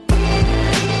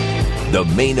The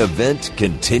main event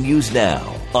continues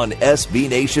now on SB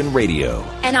Nation Radio.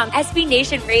 And on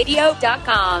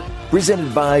SBNationRadio.com.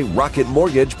 Presented by Rocket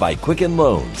Mortgage by Quicken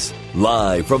Loans.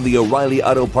 Live from the O'Reilly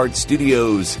Auto Parts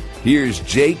Studios, here's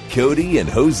Jake, Cody, and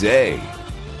Jose.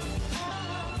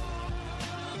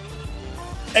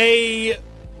 A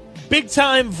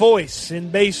big-time voice in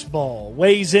baseball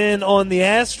weighs in on the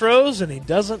Astros, and he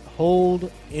doesn't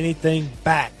hold anything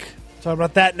back. Talk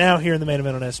about that now here in the main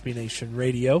event on SB Nation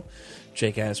Radio.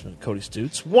 Jake Asman, Cody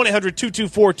Stutes.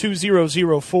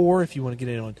 1-800-224-2004 if you want to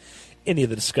get in on any of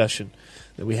the discussion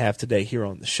that we have today here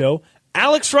on the show.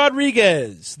 Alex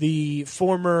Rodriguez, the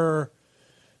former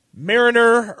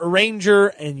Mariner, Ranger,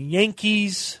 and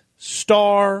Yankees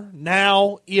star,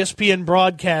 now ESPN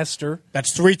broadcaster.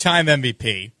 That's 3-time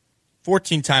MVP,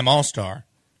 14-time All-Star,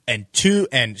 and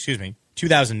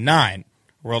 2009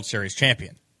 World Series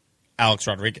champion, Alex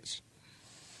Rodriguez.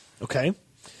 Okay.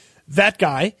 That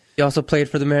guy. He also played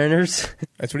for the Mariners.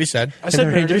 That's what he said. I said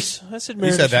Mariners. I said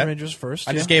Mariners. He said that. Rangers first.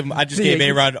 I just gave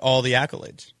A-Rod all the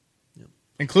accolades,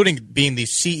 including being the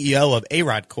CEO of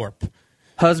A-Rod Corp.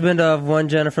 Husband of one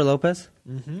Jennifer Lopez?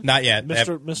 Mm-hmm. Not yet.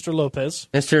 Mr. Lopez.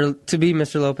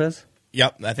 Mr. Lopez?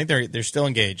 Yep, I think they're still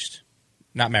engaged.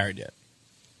 Not married yet.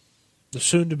 The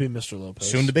soon-to-be Mr.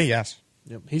 Lopez. Soon to be, yes.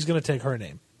 Yep. He's going to take her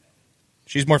name.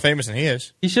 She's more famous than he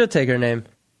is. He should take her name.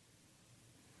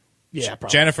 Yeah, probably.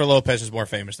 Jennifer Lopez is more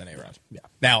famous than A-Rod. Yeah.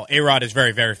 Now, A-Rod is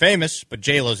very, very famous, but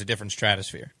J-Lo's a different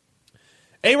stratosphere.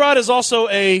 A-Rod is also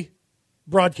a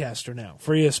broadcaster now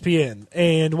for ESPN.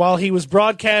 And while he was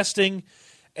broadcasting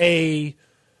a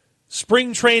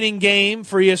spring training game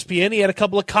for ESPN, he had a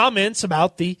couple of comments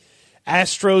about the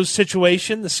Astros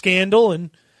situation, the scandal, and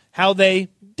how they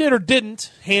did or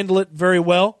didn't handle it very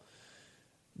well.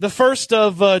 The first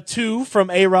of two from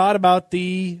A-Rod about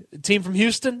the team from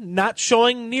Houston not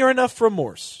showing near enough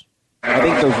remorse. I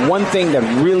think the one thing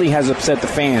that really has upset the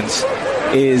fans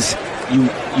is you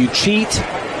cheat,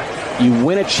 you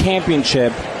win a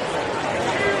championship,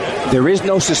 there is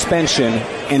no suspension,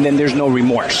 and then there's no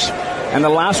remorse. And the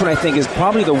last one, I think, is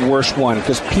probably the worst one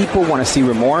because people want to see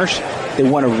remorse. They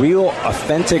want a real,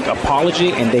 authentic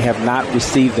apology, and they have not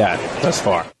received that thus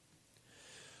far.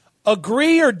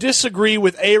 Agree or disagree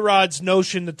with A-Rod's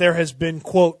notion that there has been,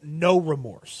 quote, no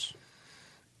remorse?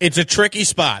 It's a tricky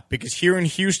spot because here in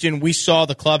Houston, we saw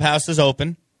the clubhouses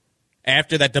open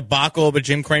after that debacle of a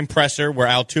Jim Crane presser where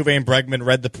Altuve and Bregman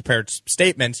read the prepared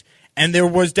statements, and there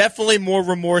was definitely more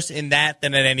remorse in that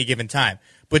than at any given time.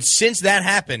 But since that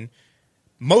happened,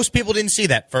 most people didn't see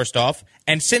that, first off.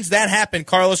 And since that happened,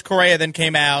 Carlos Correa then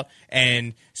came out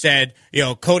and said,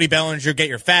 Cody Bellinger, get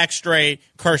your facts straight,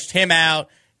 cursed him out.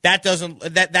 That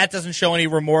doesn't show any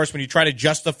remorse when you try to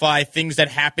justify things that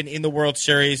happen in the World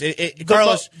Series.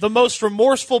 Carlos, the most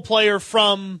remorseful player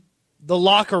from the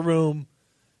locker room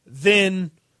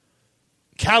then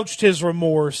couched his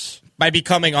remorse by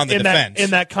becoming on the defense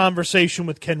in that conversation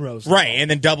with Ken Rose, right,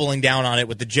 and then doubling down on it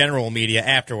with the general media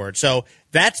afterwards. So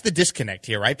that's the disconnect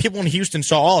here, right? People in Houston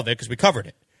saw all of it because we covered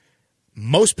it.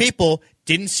 Most people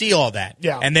didn't see all that.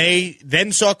 Yeah. And they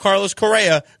then saw Carlos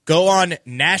Correa go on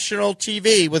national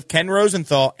TV with Ken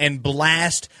Rosenthal and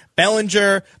blast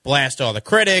Bellinger, blast all the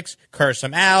critics, curse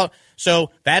them out.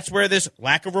 So that's where this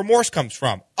lack of remorse comes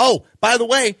from. Oh, by the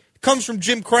way, it comes from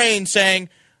Jim Crane saying,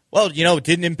 well, it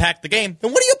didn't impact the game.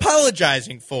 Then what are you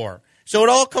apologizing for? So it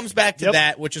all comes back to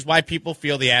that, which is why people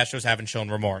feel the Astros haven't shown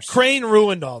remorse. Crane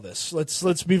ruined all this.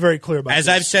 Let's be very clear about this. As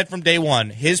I've said from day one,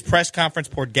 his press conference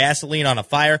poured gasoline on a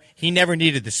fire. He never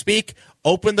needed to speak.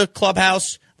 Open the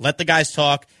clubhouse, let the guys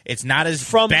talk. It's not as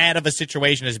bad of a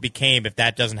situation as it became if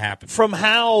that doesn't happen. From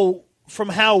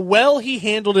how well he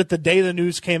handled it the day the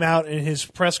news came out in his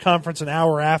press conference an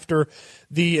hour after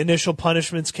the initial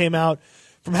punishments came out,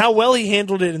 from how well he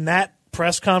handled it in that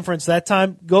press conference that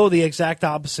time, go the exact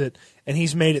opposite, and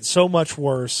he's made it so much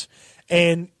worse.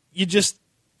 And you just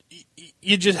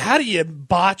how do you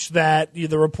botch that?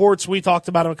 The reports we talked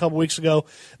about him a couple weeks ago,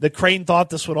 that Crane thought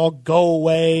this would all go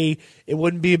away, it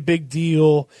wouldn't be a big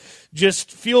deal.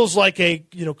 Just feels like a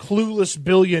clueless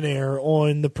billionaire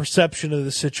on the perception of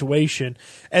the situation,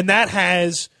 and that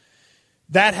has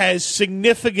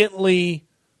significantly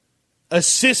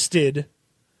assisted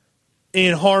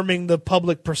in harming the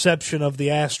public perception of the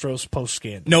Astros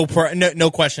post-scandal. No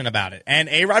question about it. And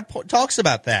A-Rod talks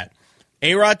about that.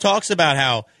 A-Rod talks about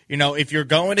how, if you're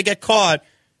going to get caught,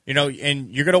 and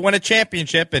you're going to win a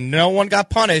championship and no one got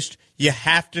punished, you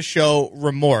have to show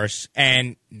remorse.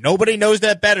 And nobody knows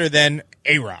that better than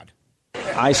A-Rod.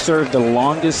 I served the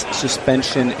longest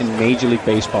suspension in Major League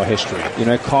Baseball history.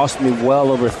 It cost me well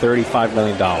over $35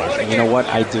 million. And you know what?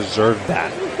 I deserved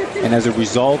that. And as a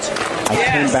result, I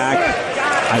came back.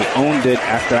 I owned it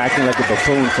after acting like a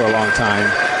buffoon for a long time.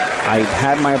 I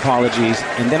had my apologies,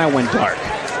 and then I went dark.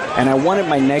 And I wanted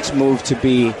my next move to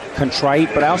be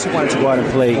contrite, but I also wanted to go out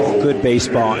and play good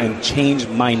baseball and change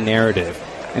my narrative.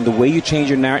 And the way you change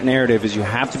your narrative is you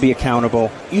have to be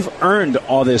accountable. You've earned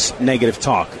all this negative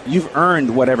talk. You've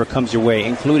earned whatever comes your way,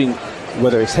 including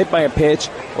whether it's hit by a pitch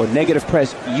or negative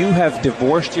press. You have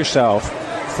divorced yourself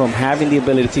from having the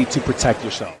ability to protect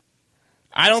yourself.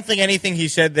 I don't think anything he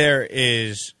said there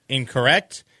is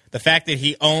incorrect. The fact that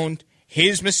he owned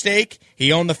his mistake,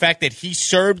 he owned the fact that he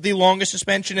served the longest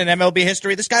suspension in MLB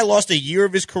history. This guy lost a year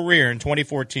of his career in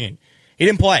 2014. He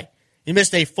didn't play. He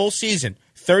missed a full season,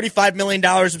 $35 million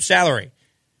of salary.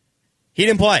 He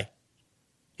didn't play.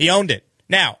 He owned it.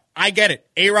 Now, I get it.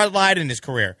 A-Rod lied in his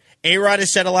career. A-Rod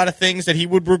has said a lot of things that he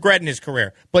would regret in his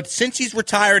career. But since he's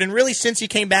retired, and really since he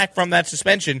came back from that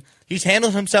suspension, he's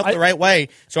handled himself the right way.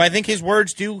 So I think his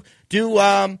words do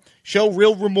show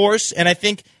real remorse, and I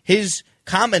think his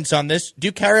comments on this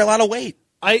do carry a lot of weight.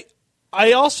 I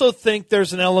also think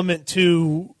there's an element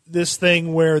to this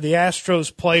thing where the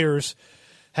Astros players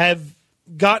have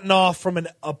gotten off from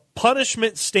a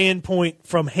punishment standpoint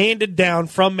from handed down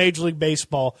from Major League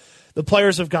Baseball. The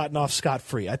players have gotten off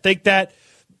scot-free. I think that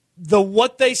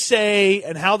what they say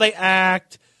and how they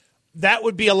act, that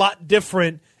would be a lot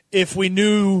different if we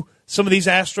knew some of these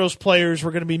Astros players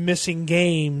were going to be missing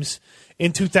games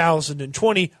in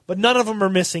 2020, but none of them are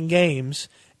missing games.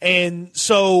 And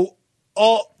so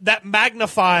all that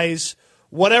magnifies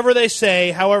whatever they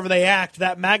say, however they act,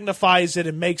 that magnifies it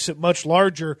and makes it much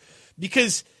larger.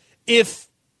 Because if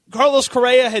Carlos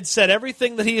Correa had said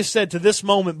everything that he has said to this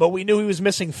moment, but we knew he was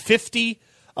missing 50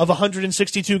 of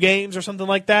 162 games or something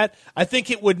like that, I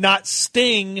think it would not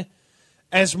sting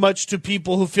as much to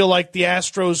people who feel like the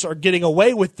Astros are getting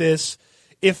away with this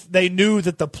if they knew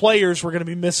that the players were going to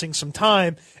be missing some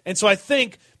time. And so I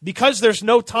think because there's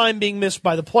no time being missed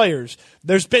by the players,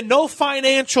 there's been no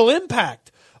financial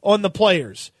impact on the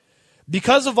players.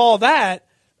 Because of all that,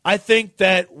 I think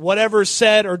that whatever's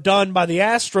said or done by the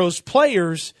Astros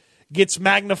players gets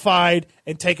magnified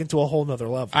and taken to a whole nother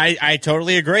level. I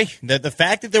totally agree. The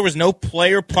fact that there was no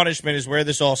player punishment is where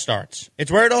this all starts.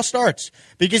 It's where it all starts.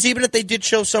 Because even if they did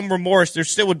show some remorse, there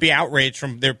still would be outrage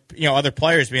from their other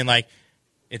players being like,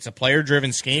 it's a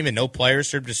player-driven scheme and no player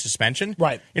served a suspension.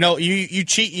 Right. You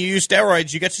cheat, you use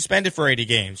steroids, you get suspended for 80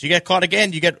 games. You get caught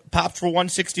again, you get popped for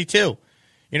 162.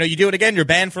 You do it again, you're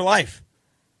banned for life.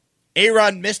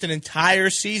 A-Rod missed an entire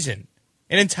season,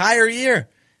 an entire year.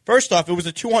 First off, it was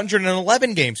a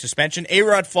 211-game suspension.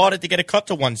 A-Rod fought it to get it cut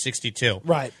to 162.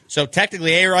 Right. So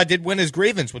technically, A-Rod did win his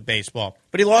grievance with baseball,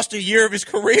 but he lost a year of his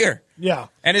career. Yeah.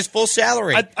 And his full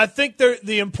salary. I think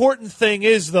the important thing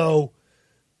is, though,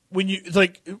 when you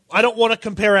I don't want to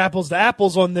compare apples to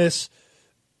apples on this.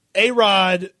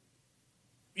 A-Rod,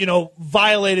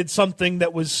 violated something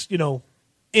that was,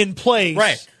 in place.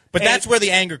 Right. But that's where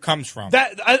the anger comes from.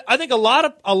 That I think a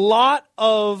lot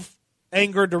of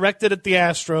anger directed at the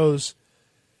Astros.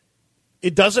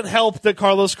 It doesn't help that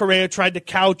Carlos Correa tried to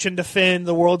couch and defend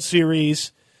the World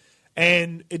Series,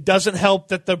 and it doesn't help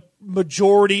that the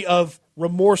majority of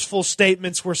remorseful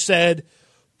statements were said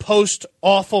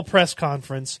post-awful press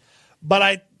conference. But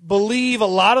I believe a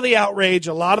lot of the outrage,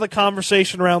 a lot of the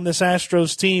conversation around this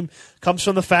Astros team comes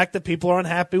from the fact that people are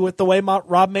unhappy with the way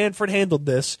Rob Manfred handled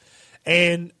this.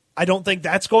 And I don't think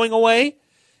that's going away.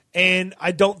 And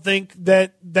I don't think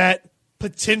that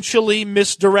potentially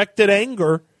misdirected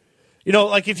anger,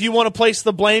 if you want to place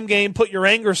the blame game, put your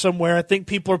anger somewhere, I think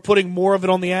people are putting more of it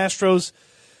on the Astros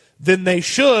than they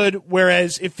should,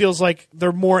 whereas it feels like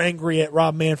they're more angry at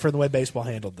Rob Manfred and the way baseball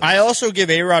handled this. I also give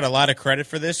A-Rod a lot of credit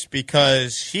for this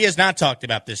because he has not talked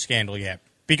about this scandal yet.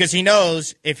 Because he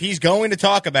knows if he's going to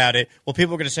talk about it, well,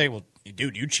 people are going to say, well,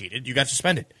 dude, you cheated. You got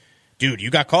suspended. Dude, you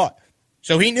got caught.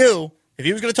 So he knew if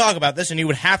he was going to talk about this, and he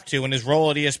would have to in his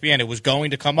role at ESPN, it was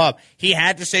going to come up. He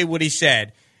had to say what he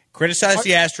said, criticize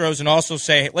the Astros, and also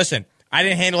say, hey, listen, I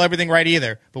didn't handle everything right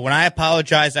either, but when I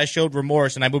apologized, I showed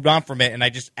remorse, and I moved on from it, and I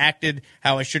just acted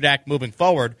how I should act moving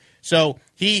forward. So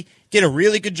he did a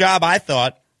really good job, I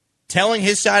thought, telling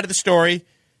his side of the story,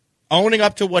 owning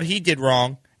up to what he did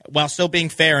wrong, while still being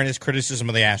fair in his criticism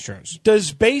of the Astros.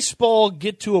 Does baseball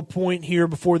get to a point here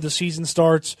before the season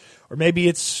starts, or maybe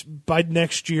it's by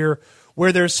next year,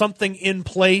 where there's something in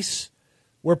place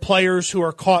where players who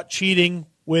are caught cheating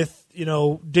with,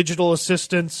 digital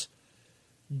assistants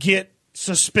get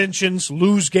suspensions,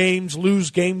 lose games,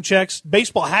 lose game checks?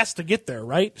 Baseball has to get there,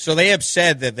 right? So they have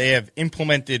said that they have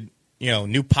implemented,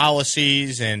 new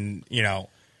policies and,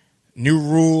 new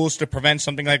rules to prevent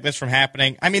something like this from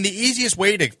happening. I mean, the easiest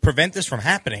way to prevent this from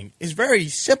happening is very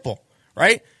simple,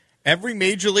 right? Every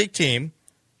major league team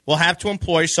will have to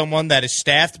employ someone that is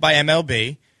staffed by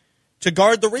MLB to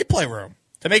guard the replay room,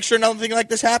 to make sure nothing like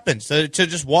this happens, to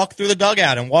just walk through the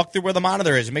dugout and walk through where the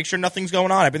monitor is and make sure nothing's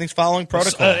going on. Everything's following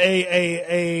protocol.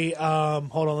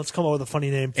 Hold on, let's come up with a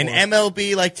funny name for An it.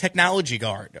 MLB, like, technology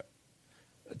guard.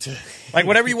 Like,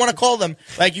 whatever you want to call them.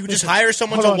 Like, you just hire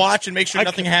someone Hold to on. watch and make sure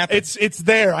nothing happens. It's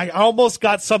there. I almost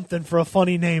got something for a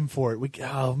funny name for it.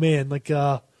 Oh man, like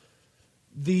A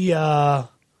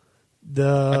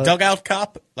dugout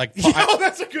cop? Like,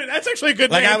 that's actually a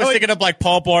good like name. I was thinking of, like,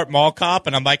 Paul Blart Mall Cop,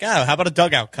 and I'm like, oh, how about a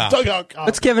dugout cop? dugout cop.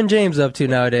 What's Kevin James up to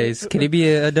nowadays? Can he be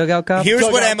a dugout cop? Here's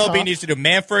what Dugout MLB cop. needs to do.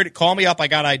 Manfred, call me up. I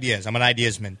got ideas. I'm an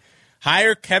ideasman.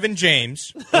 Hire Kevin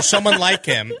James or someone like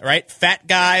him, right? Fat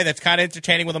guy that's kind of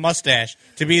entertaining with a mustache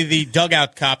to be the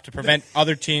dugout cop to prevent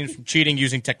other teams from cheating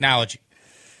using technology.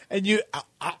 And you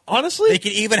honestly, They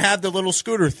could even have the little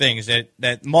scooter things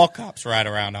that mall cops ride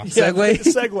around on. Segway?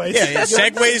 Segways. Yeah,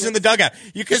 segways in the dugout.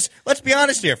 Because let's be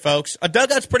honest here, folks. A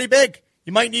dugout's pretty big.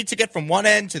 You might need to get from one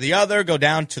end to the other, go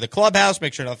down to the clubhouse,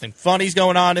 make sure nothing funny's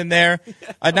going on in there.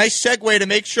 A nice segue to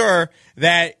make sure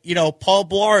that, Paul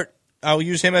Blart, I'll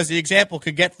use him as the example,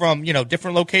 could get from,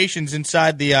 different locations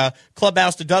inside the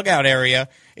clubhouse to dugout area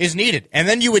is needed. And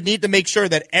then you would need to make sure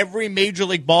that every major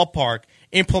league ballpark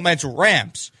implements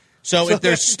ramps. So if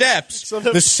there's steps,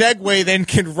 the Segway then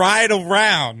can ride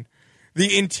around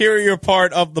the interior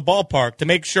part of the ballpark to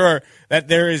make sure that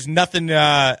there is nothing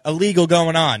illegal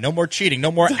going on. No more cheating.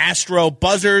 No more Astro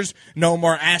buzzers. No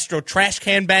more Astro trash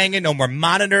can banging. No more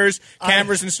monitors.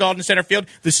 Cameras installed in center field.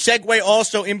 The Segway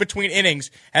also, in between innings,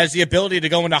 has the ability to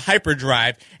go into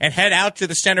hyperdrive and head out to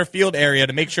the center field area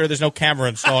to make sure there's no camera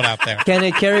installed out there. Can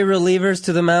it carry relievers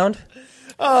to the mound?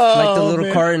 Like the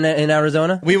little cart in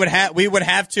Arizona? We would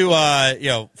have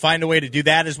to find a way to do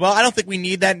that as well. I don't think we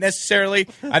need that necessarily.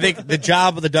 I think the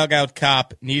job of the dugout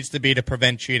cop needs to be to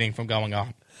prevent cheating from going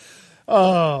on.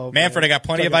 Oh, Manfred, I got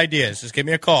plenty of ideas. Just give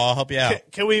me a call. I'll help you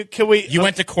out. Can we? You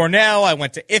went to Cornell. I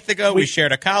went to Ithaca. We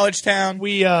shared a college town.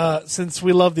 We since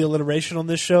we love the alliteration on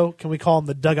this show, can we call him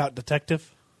the dugout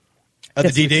detective? The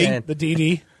Yes, we DD. can. The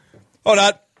DD. Hold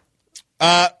on.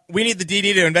 We need the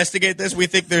DD to investigate this. We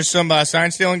think there's some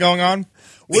sign stealing going on.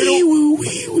 Where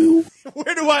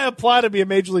do I apply to be a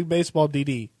Major League Baseball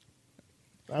DD?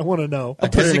 I want to know. A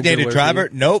put in a good designated word driver?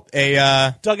 Nope.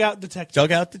 A Dugout detective.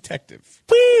 dugout detective.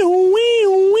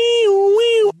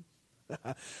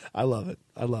 I love it.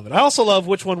 I love it. I also love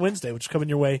Which One Wednesday, which is coming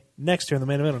your way next here on the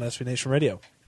Main Event on SB Nation Radio.